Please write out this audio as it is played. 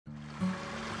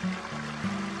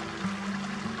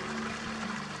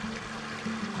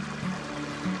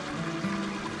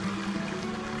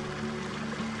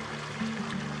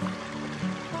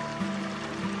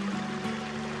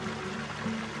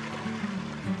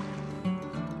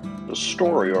The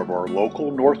story of our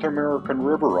local North American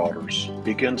river otters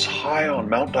begins high on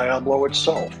Mount Diablo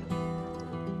itself.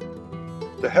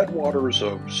 The headwaters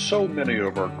of so many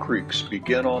of our creeks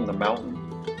begin on the mountain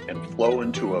and flow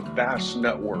into a vast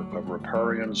network of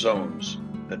riparian zones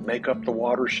that make up the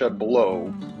watershed below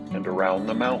and around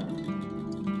the mountain.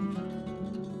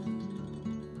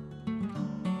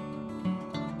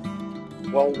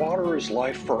 While water is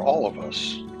life for all of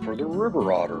us, for the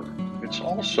river otter, it's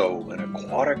also an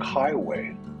aquatic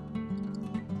highway.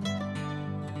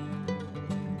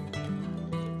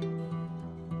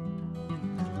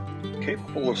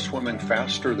 Capable of swimming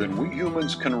faster than we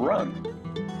humans can run,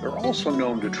 they're also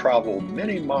known to travel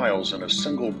many miles in a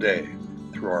single day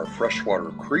through our freshwater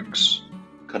creeks,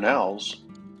 canals,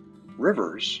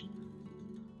 rivers,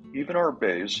 even our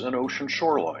bays and ocean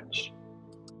shorelines.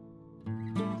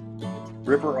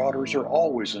 River otters are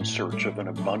always in search of an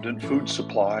abundant food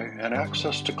supply and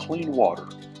access to clean water.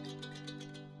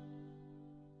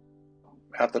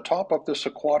 At the top of this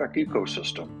aquatic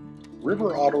ecosystem,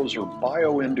 river otters are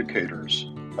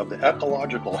bioindicators of the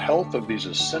ecological health of these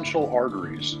essential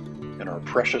arteries in our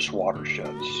precious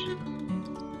watersheds.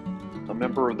 A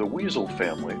member of the weasel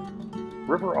family,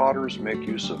 river otters make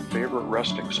use of favorite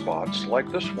resting spots like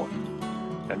this one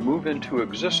and move into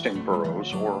existing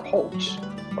burrows or holts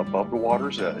above the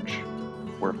water's edge,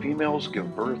 where females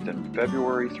give birth in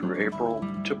February through April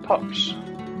to pups,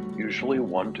 usually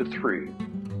 1 to 3,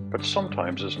 but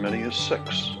sometimes as many as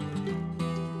 6.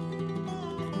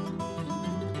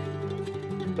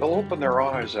 They'll open their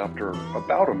eyes after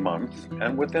about a month,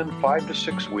 and within 5 to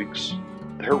 6 weeks,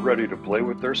 they're ready to play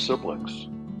with their siblings.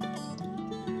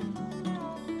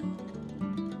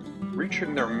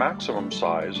 Reaching their maximum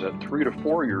size at 3 to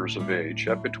 4 years of age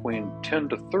at between 10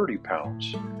 to 30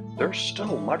 pounds, they're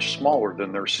still much smaller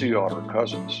than their sea otter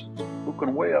cousins, who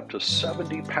can weigh up to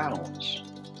 70 pounds.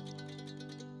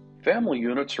 Family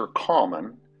units are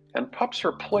common, and pups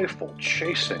are playful,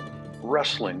 chasing,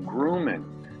 wrestling, grooming,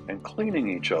 and cleaning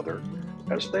each other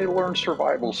as they learn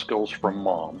survival skills from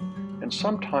mom, and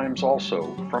sometimes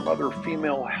also from other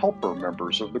female helper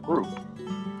members of the group.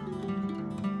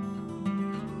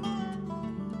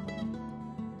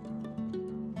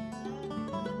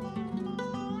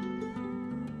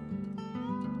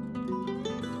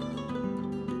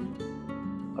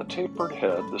 A tapered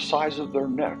head the size of their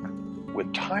neck,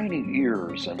 with tiny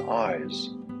ears and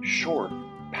eyes, short,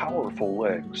 powerful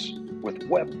legs, with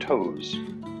webbed toes,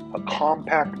 a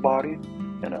compact body,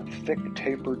 and a thick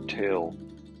tapered tail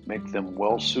make them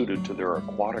well suited to their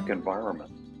aquatic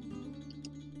environment.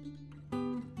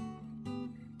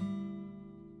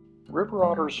 River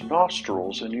otters'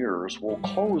 nostrils and ears will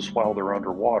close while they're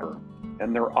underwater,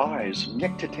 and their eyes'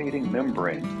 nictitating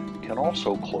membrane can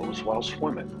also close while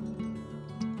swimming.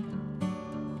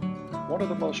 One of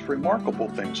the most remarkable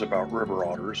things about river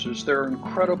otters is their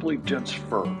incredibly dense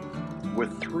fur,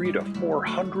 with 3 to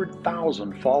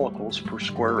 400,000 follicles per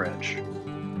square inch.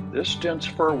 This dense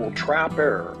fur will trap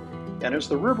air, and as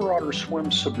the river otter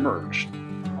swims submerged,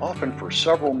 often for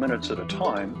several minutes at a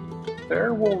time, the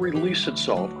air will release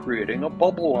itself, creating a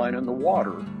bubble line in the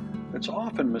water that's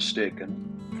often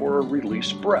mistaken for a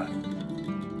released breath.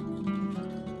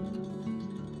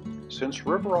 Since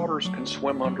river otters can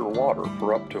swim underwater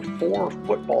for up to 4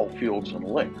 football fields in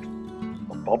length,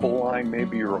 a bubble line may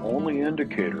be your only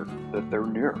indicator that they're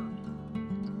near.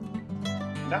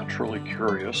 Naturally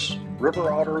curious,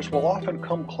 river otters will often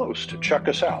come close to check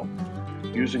us out,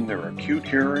 using their acute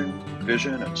hearing,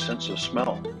 vision, and sense of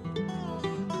smell.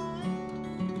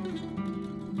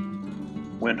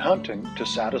 When hunting to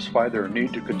satisfy their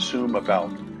need to consume about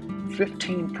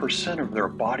 15% of their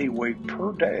body weight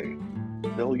per day,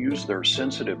 they'll use their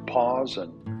sensitive paws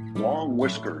and long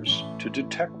whiskers to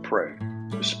detect prey,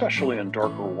 especially in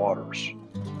darker waters.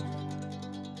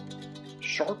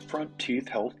 Sharp front teeth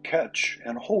help catch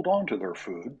and hold on to their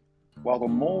food, while the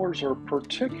molars are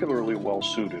particularly well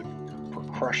suited for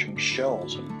crushing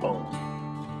shells and bone.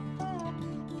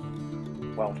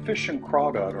 While fish and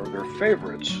crawdad are their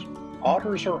favorites,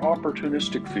 otters are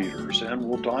opportunistic feeders and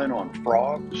will dine on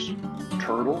frogs,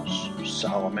 turtles,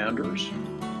 salamanders,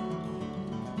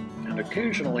 and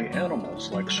occasionally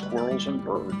animals like squirrels and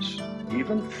birds,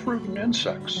 even fruit and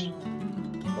insects.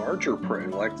 Larger prey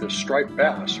like the striped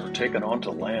bass are taken onto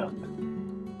land.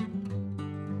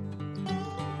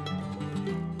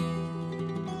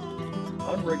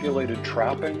 Unregulated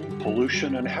trapping,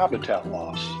 pollution, and habitat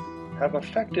loss have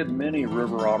affected many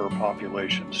river otter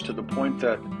populations to the point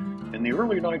that in the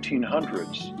early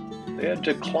 1900s, they had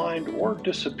declined or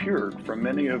disappeared from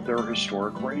many of their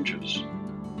historic ranges.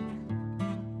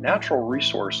 Natural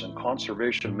resource and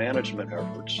conservation management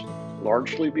efforts,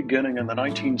 largely beginning in the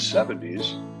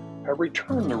 1970s, have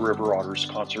returned the river otter's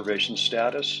conservation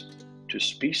status to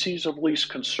species of least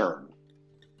concern.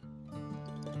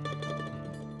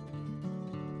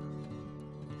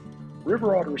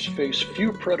 River otters face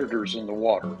few predators in the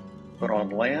water, but on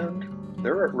land,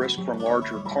 they're at risk from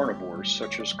larger carnivores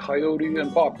such as coyote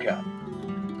and bobcat.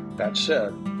 That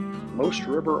said, most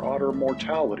river otter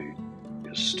mortality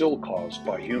is still caused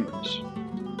by humans.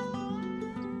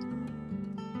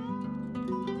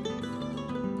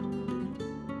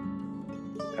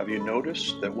 Have you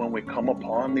noticed that when we come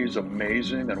upon these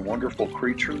amazing and wonderful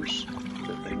creatures,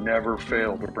 that they never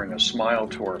fail to bring a smile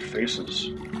to our faces?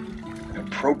 An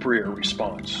appropriate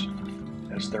response,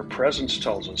 as their presence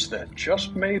tells us that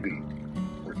just maybe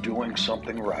we're doing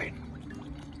something right.